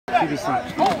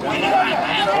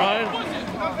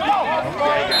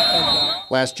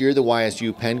Last year, the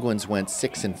YSU Penguins went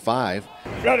 6-5.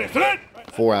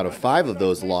 4 out of 5 of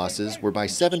those losses were by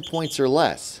 7 points or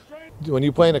less. When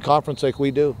you play in a conference like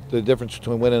we do, the difference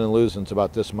between winning and losing is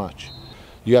about this much.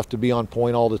 You have to be on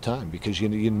point all the time because you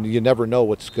never know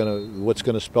what's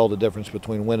gonna spell the difference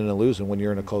between winning and losing when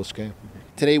you're in a close game.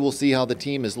 Today we'll see how the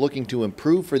team is looking to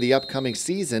improve for the upcoming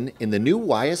season in the new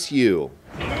YSU.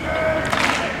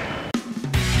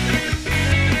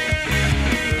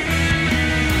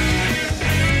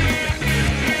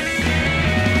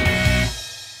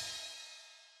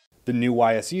 The new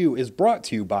YSU is brought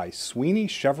to you by Sweeney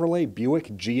Chevrolet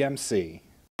Buick GMC.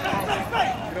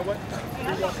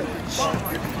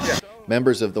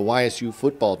 Members of the YSU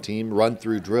football team run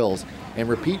through drills and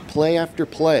repeat play after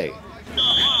play.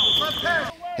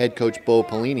 Head coach Bo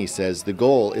Pelini says the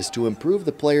goal is to improve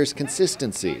the players'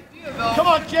 consistency. Come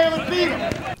on, Jalen, beat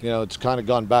him. You know, it's kind of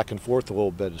gone back and forth a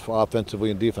little bit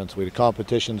offensively and defensively. The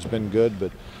competition's been good,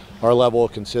 but our level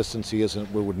of consistency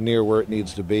isn't near where it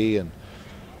needs to be, and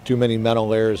too many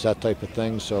mental errors, that type of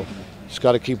thing. So just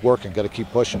got to keep working, got to keep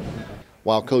pushing.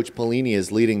 While Coach Pelini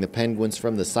is leading the Penguins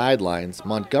from the sidelines,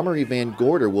 Montgomery Van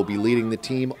Gorder will be leading the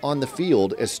team on the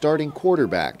field as starting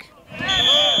quarterback.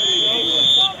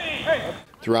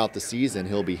 Throughout the season,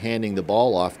 he'll be handing the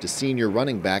ball off to senior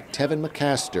running back Tevin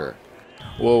McCaster.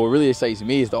 Well, what really excites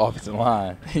me is the offensive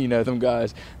line. You know, them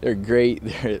guys, they're great.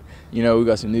 We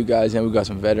got some new guys and we got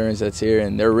some veterans that's here,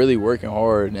 and they're really working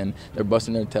hard and they're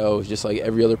busting their toes just like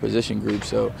every other position group.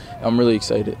 So I'm really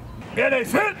excited.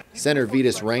 Center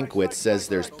Vitas Rankwitz says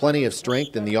there's plenty of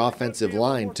strength in the offensive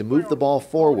line to move the ball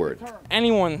forward.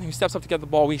 Anyone who steps up to get the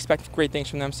ball, we expect great things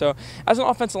from them. So as an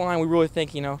offensive line, we really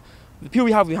think, the people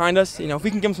we have behind us, if we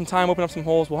can give them some time, open up some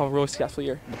holes, we'll have a really successful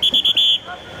year.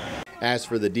 As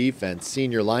for the defense,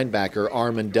 senior linebacker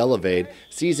Armand Delavade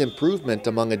sees improvement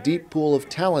among a deep pool of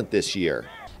talent this year.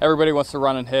 Everybody wants to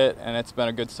run and hit, and it's been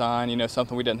a good sign.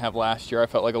 Something we didn't have last year. I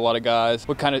felt like a lot of guys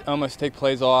would kind of almost take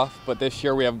plays off, but this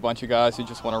year we have a bunch of guys who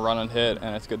just want to run and hit,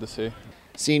 and it's good to see.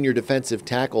 Senior defensive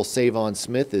tackle Savon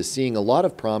Smith is seeing a lot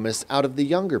of promise out of the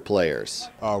younger players.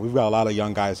 We've got a lot of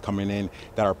young guys coming in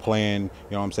that are playing,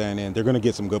 and they're going to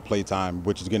get some good play time,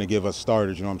 which is going to give us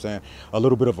starters, a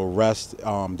little bit of a rest.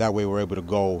 That way we're able to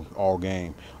go all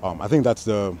game. I think that's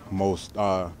the most,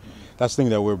 that's the thing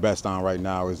that we're best on right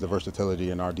now is the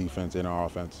versatility in our defense and our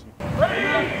offense.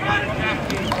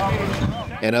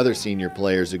 And other senior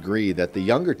players agree that the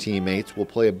younger teammates will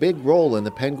play a big role in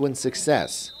the Penguins'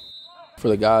 success. For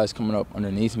the guys coming up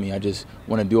underneath me, I just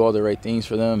want to do all the right things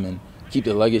for them and keep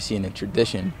the legacy and the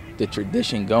tradition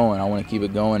going. I want to keep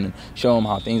it going and show them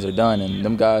how things are done. And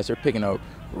them guys are picking up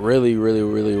really, really,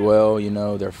 really well.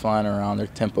 They're flying around, their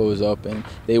tempo is up, and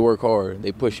they work hard.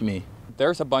 They push me.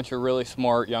 There's a bunch of really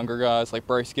smart younger guys like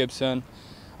Bryce Gibson.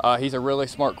 He's a really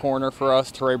smart corner for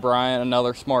us. Trey Bryant,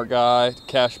 another smart guy.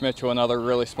 Cash Mitchell, another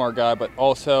really smart guy. But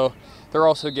also, they're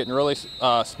also getting really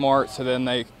smart, so then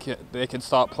they can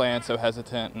stop playing so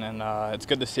hesitant. And it's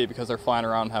good to see because they're flying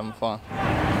around and having fun.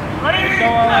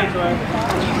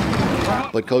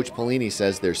 But Coach Pelini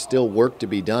says there's still work to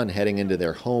be done heading into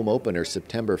their home opener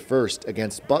September 1st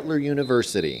against Butler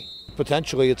University.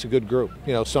 Potentially it's a good group.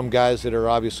 Some guys that are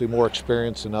obviously more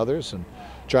experienced than others, and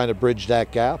trying to bridge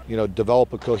that gap,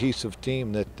 develop a cohesive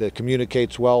team that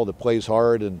communicates well, that plays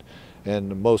hard, and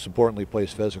most importantly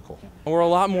plays physical. We're a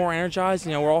lot more energized,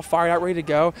 we're all fired out, ready to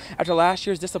go. After last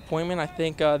year's disappointment, I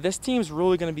think this team's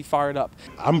really going to be fired up.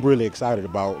 I'm really excited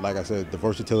about, like I said, the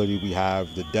versatility we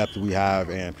have, the depth we have,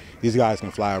 and these guys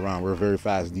can fly around. We're a very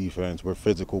fast defense. We're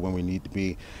physical when we need to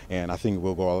be, and I think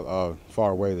we'll go a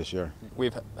far away this year.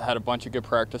 We've had a bunch of good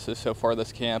practices so far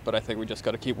this camp, but I think we just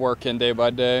got to keep working day by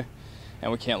day,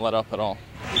 and we can't let up at all.